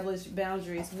establish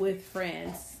boundaries with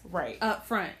friends. Right. Up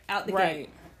front, out the gate.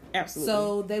 Absolutely.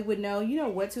 So they would know,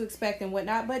 what to expect and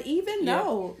whatnot. But even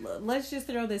though, let's just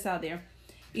throw this out there,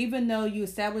 even though you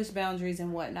establish boundaries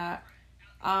and whatnot,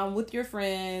 with your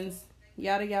friends,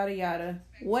 yada, yada, yada,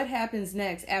 what happens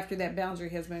next after that boundary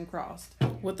has been crossed?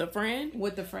 With a friend?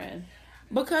 With the friend.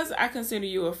 Because I consider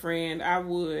you a friend, I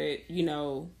would,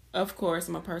 of course,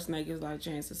 I'm a person that gives a lot of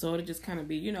chances. So it'll just kind of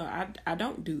be, I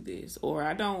don't do this, or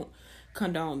I don't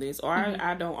condone this, or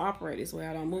I don't operate this way,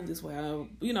 I don't move this way, I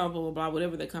don't, blah, blah, blah,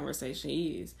 whatever the conversation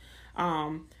is.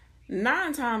 9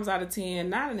 times out of 10,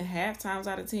 9.5 times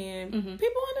out of 10,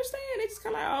 people understand. They just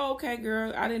kind of like, oh, okay,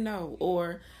 girl, I didn't know,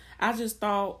 or I just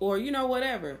thought, or,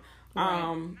 whatever.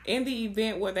 Right. In the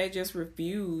event where they just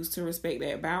refuse to respect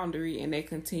that boundary and they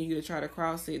continue to try to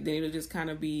cross it, then it'll just kind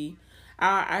of be,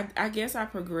 I guess I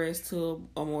progress to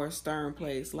a more stern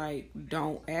place. Like,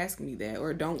 don't ask me that,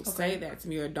 or don't say that to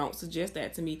me, or don't suggest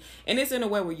that to me. And it's in a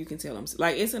way where you can tell them,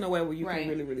 like, it's in a way where you can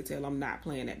really, really tell I'm not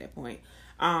playing at that point.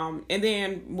 And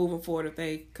then moving forward, if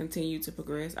they continue to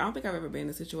progress, I don't think I've ever been in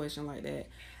a situation like that.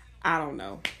 I don't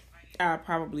know. I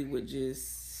probably would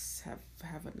just have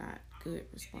a not good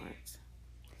response.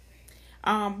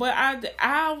 But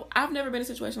I've never been in a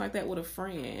situation like that with a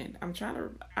friend. I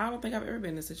don't think I've ever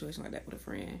been in a situation like that with a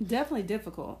friend. Definitely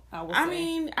difficult, I would say. I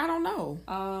mean, I don't know.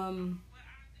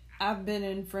 I've been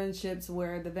in friendships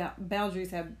where the boundaries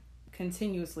have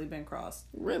continuously been crossed.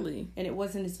 Really? And it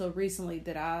wasn't until recently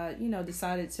that I,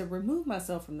 decided to remove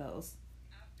myself from those.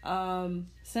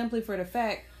 Simply for the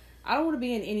fact, I don't want to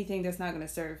be in anything that's not going to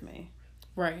serve me.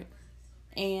 Right.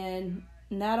 And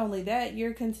not only that,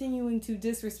 you're continuing to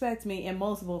disrespect me in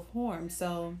multiple forms.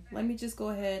 So let me just go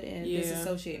ahead and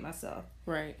disassociate myself.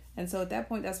 Right. And so at that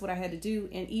point, that's what I had to do.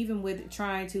 And even with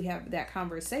trying to have that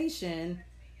conversation,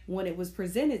 when it was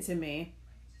presented to me,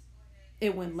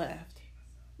 it went left.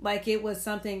 Like, it was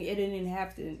something it didn't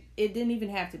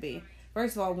even have to be.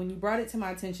 First of all, when you brought it to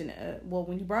my attention,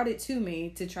 when you brought it to me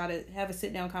to try to have a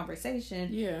sit down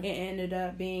conversation, it ended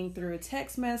up being through a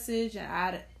text message, and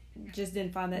I just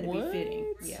didn't find that to be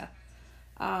fitting. Yeah.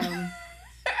 I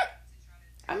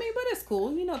mean, but it's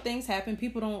cool. Things happen.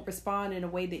 People don't respond in a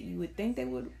way that you would think they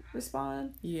would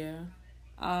respond. Yeah.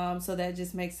 So that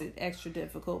just makes it extra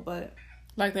difficult. But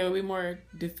like, they would be more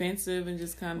defensive and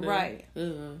just kind of right.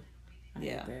 I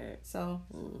hate that. So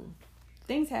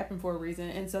things happen for a reason,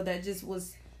 and so that just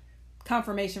was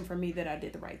confirmation for me that I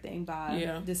did the right thing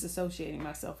by disassociating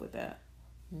myself with that.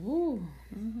 Ooh.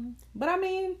 Mm-hmm. But I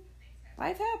mean,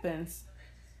 life happens.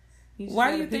 You just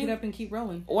why do you pick think it up and keep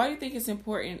rolling? Why do you think it's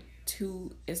important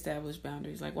to establish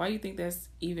boundaries? Like, why do you think that's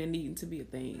even needing to be a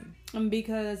thing?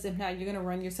 Because if not, you're going to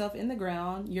run yourself in the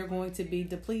ground. You're going to be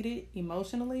depleted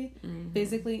emotionally,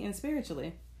 physically, and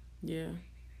spiritually. Yeah.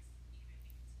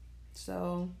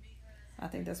 So I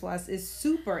think that's why it's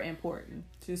super important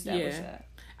to establish that.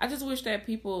 I just wish that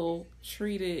people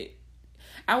treated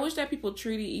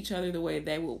each other the way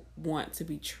they would want to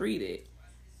be treated.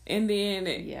 And then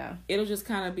it'll just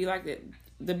kind of be like that.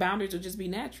 The boundaries will just be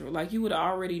natural. Like, you would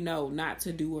already know not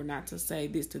to do or not to say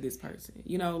this to this person.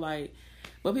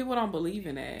 But people don't believe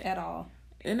in that. At all.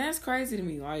 And that's crazy to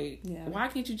me. Like, why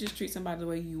can't you just treat somebody the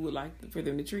way you would like for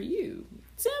them to treat you?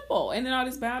 Simple. And then all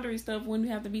this boundary stuff wouldn't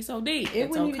have to be so deep. It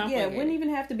wouldn't even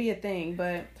have to be a thing,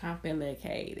 but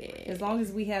complicated. As long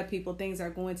as we have people, things are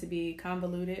going to be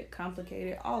convoluted,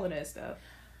 complicated, all of that stuff.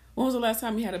 When was the last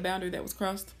time you had a boundary that was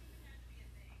crossed?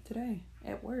 Today,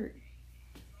 at work.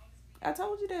 I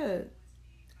told you that.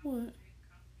 What?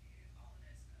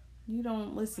 You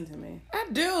don't listen to me. I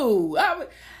do.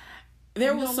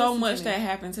 There was so much that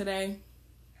happened today.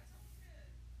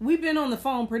 We've been on the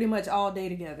phone pretty much all day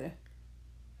together.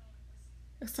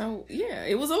 So, yeah,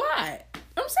 it was a lot.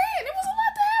 I'm saying it was a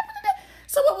lot that happened today.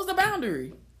 So what was the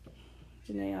boundary?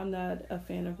 Janae, I'm not a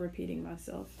fan of repeating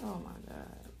myself. Oh, my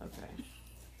God. Okay.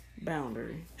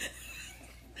 Boundary.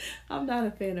 I'm not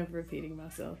a fan of repeating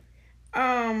myself.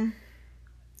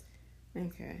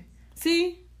 Okay.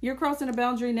 See? You're crossing a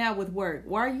boundary now with work.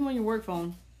 Why are you on your work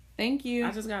phone? Thank you.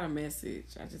 I just got a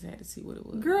message. I just had to see what it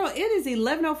was. Girl, it is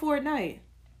 11:04 at night.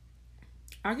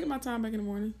 I'll get my time back in the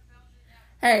morning.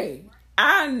 Hey,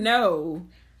 I know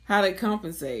how to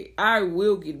compensate. I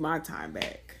will get my time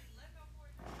back.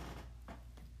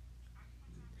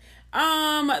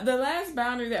 The last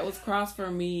boundary that was crossed for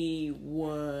me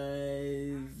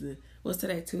was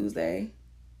today, Tuesday?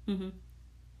 Mm-hmm.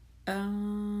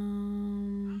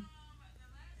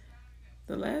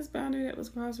 The last boundary that was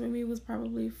crossed for me was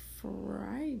probably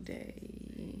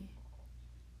Friday.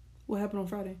 What happened on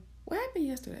Friday? What happened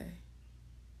yesterday?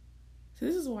 So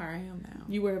this is where I am now.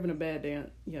 You were having a bad day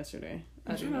yesterday.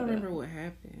 I'm trying to remember what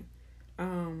happened.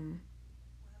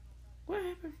 What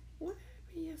happened? What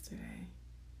happened yesterday?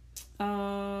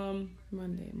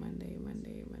 Monday.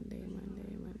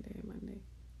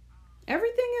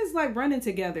 Everything is like running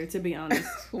together, to be honest.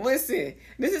 Listen,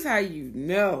 this is how you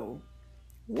know.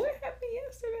 What happened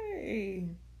yesterday?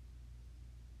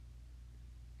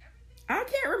 I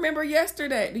can't remember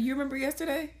yesterday. Do you remember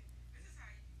yesterday?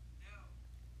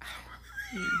 I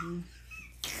don't remember.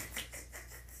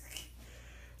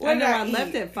 I know I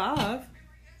left at 5.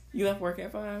 You left work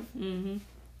at 5? Mm-hmm.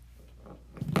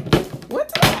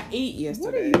 What did I eat yesterday?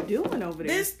 What are you doing over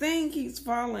there? This thing keeps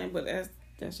falling, but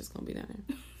that's just gonna be down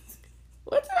there.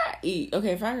 What did I eat?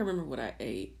 Okay, if I can remember what I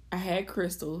ate, I had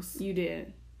crystals. You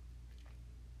did.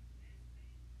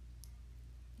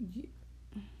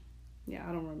 Yeah,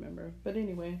 I don't remember. But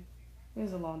anyway, it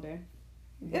was a long day.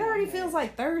 It already feels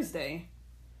like Thursday.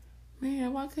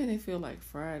 Man, why couldn't it feel like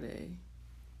Friday?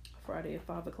 Friday at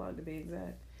 5 o'clock to be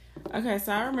exact. Okay,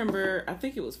 so I remember, I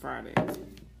think it was Friday.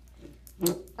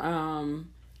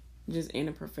 Just in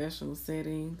a professional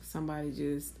setting, somebody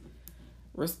just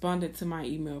responded to my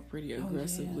email pretty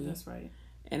aggressively. Yeah, that's right.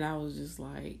 And I was just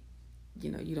like,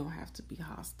 you don't have to be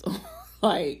hostile.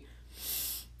 Like,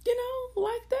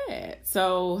 like that.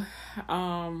 So,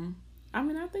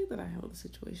 I think that I handled the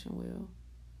situation well.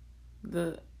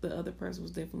 The other person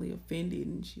was definitely offended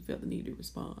and she felt the need to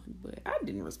respond, but I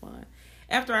didn't respond.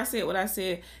 After I said what I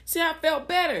said, see, I felt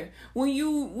better. When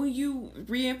you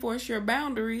reinforce your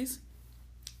boundaries,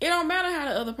 it don't matter how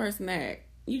the other person act.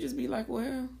 You just be like,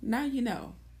 well, now you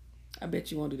know. I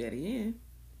bet you won't do that again.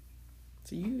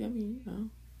 So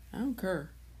I don't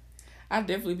care.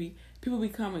 People be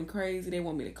coming crazy. They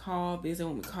want me to call this. They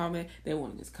want me to call that. They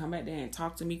want to just come back there and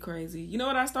talk to me crazy. You know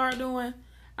what I started doing?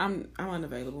 I'm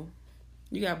unavailable.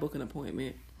 You got to book an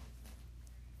appointment.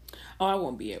 Oh, I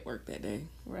won't be at work that day.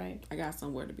 Right. I got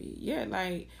somewhere to be. Yeah,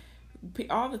 like,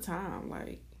 all the time.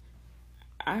 Like,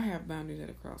 I have boundaries that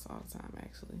I cross all the time,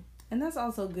 actually. And that's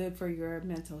also good for your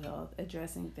mental health,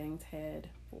 addressing things head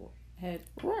forward.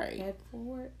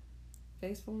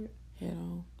 Face forward.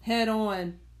 Head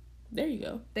on. There you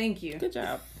go. Thank you. Good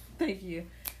job. Thank you.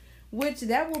 Which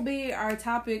that will be our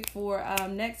topic for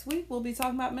next week. We'll be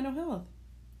talking about mental health.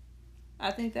 I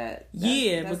think that's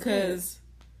because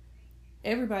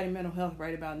good. Everybody's mental health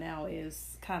right about now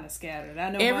is kind of scattered. I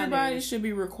know everybody should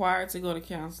be required to go to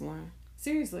counseling.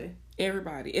 Seriously.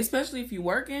 Everybody, especially if you're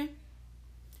working,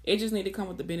 it just need to come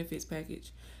with the benefits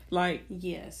package. Like,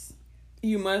 yes,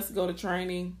 you must go to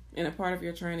training, and a part of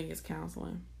your training is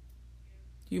counseling.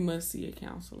 You must see a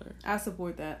counselor. I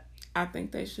support that. I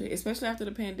think they should, especially after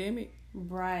the pandemic.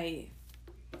 Right.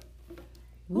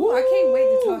 Ooh, I can't wait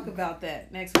to talk about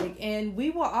that next week. And we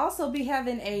will also be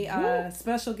having a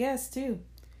special guest, too.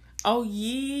 Oh,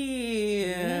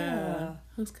 yeah.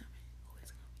 Who's coming?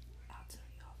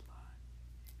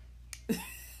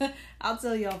 I'll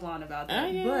tell you offline about that. Oh,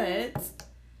 yeah. But,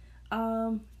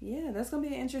 that's going to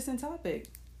be an interesting topic.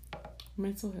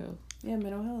 Mental health. Yeah,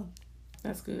 mental health.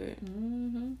 That's good.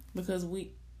 Mm-hmm. Because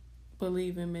we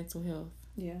believe in mental health.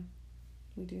 Yeah,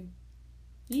 we do.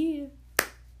 Yeah.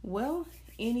 Well,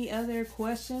 any other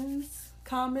questions,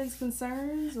 comments,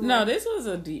 concerns? Or? No, this was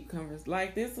a deep conversation.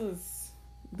 Like, this was,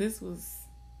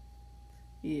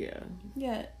 yeah.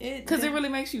 Yeah. Because it really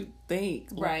makes you think.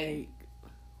 Right. Like,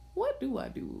 what do I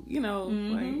do?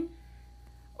 Mm-hmm. Like,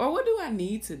 or what do I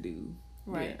need to do?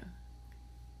 Right.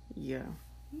 Yeah.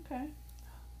 Okay.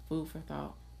 Food for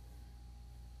thought.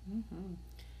 Mm-hmm.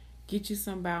 Get you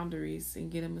some boundaries and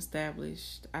get them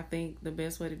established. I think the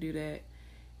best way to do that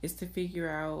is to figure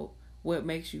out what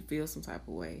makes you feel some type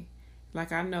of way.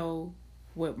 Like, I know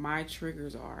what my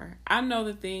triggers are. I know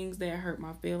the things that hurt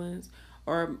my feelings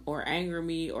or anger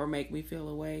me or make me feel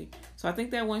away. So I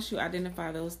think that once you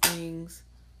identify those things,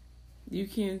 you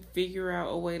can figure out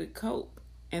a way to cope,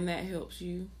 and that helps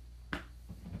you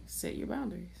set your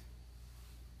boundaries.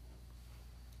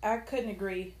 I couldn't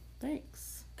agree.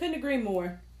 Thanks. Couldn't agree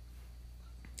more.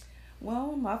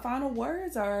 Well, my final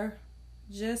words are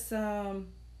just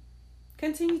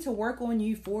continue to work on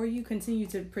you, for you. Continue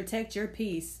to protect your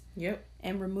peace. Yep.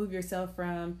 And remove yourself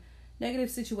from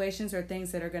negative situations or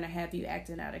things that are going to have you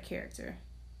acting out of character.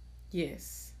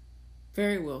 Yes.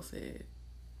 Very well said.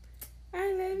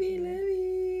 I love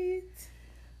it.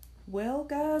 Well,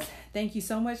 guys, thank you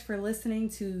so much for listening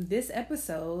to this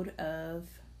episode of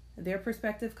Their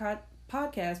Perspective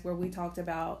podcast, where we talked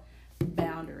about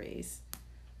boundaries.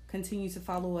 Continue to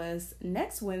follow us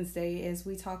next Wednesday as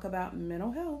we talk about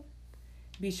mental health.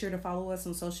 Be sure to follow us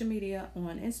on social media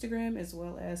on Instagram as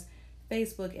well as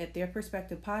Facebook at Their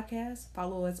Perspective Podcast.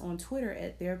 Follow us on Twitter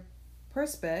at Their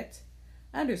Perspect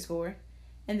 _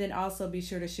 and then also be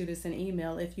sure to shoot us an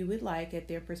email if you would like at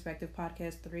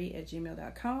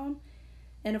theirperspectivepodcast3@gmail.com.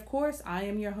 And of course, I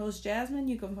am your host, Jasmine.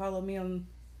 You can follow me on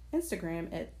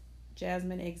Instagram at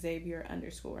JasmineXavier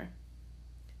 _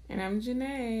 And I'm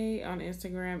Janae on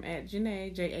Instagram at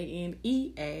Janae,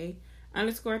 JANEA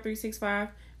 _365,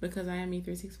 because I am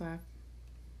E365.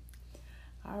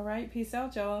 All right. Peace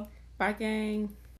out, y'all. Bye, gang.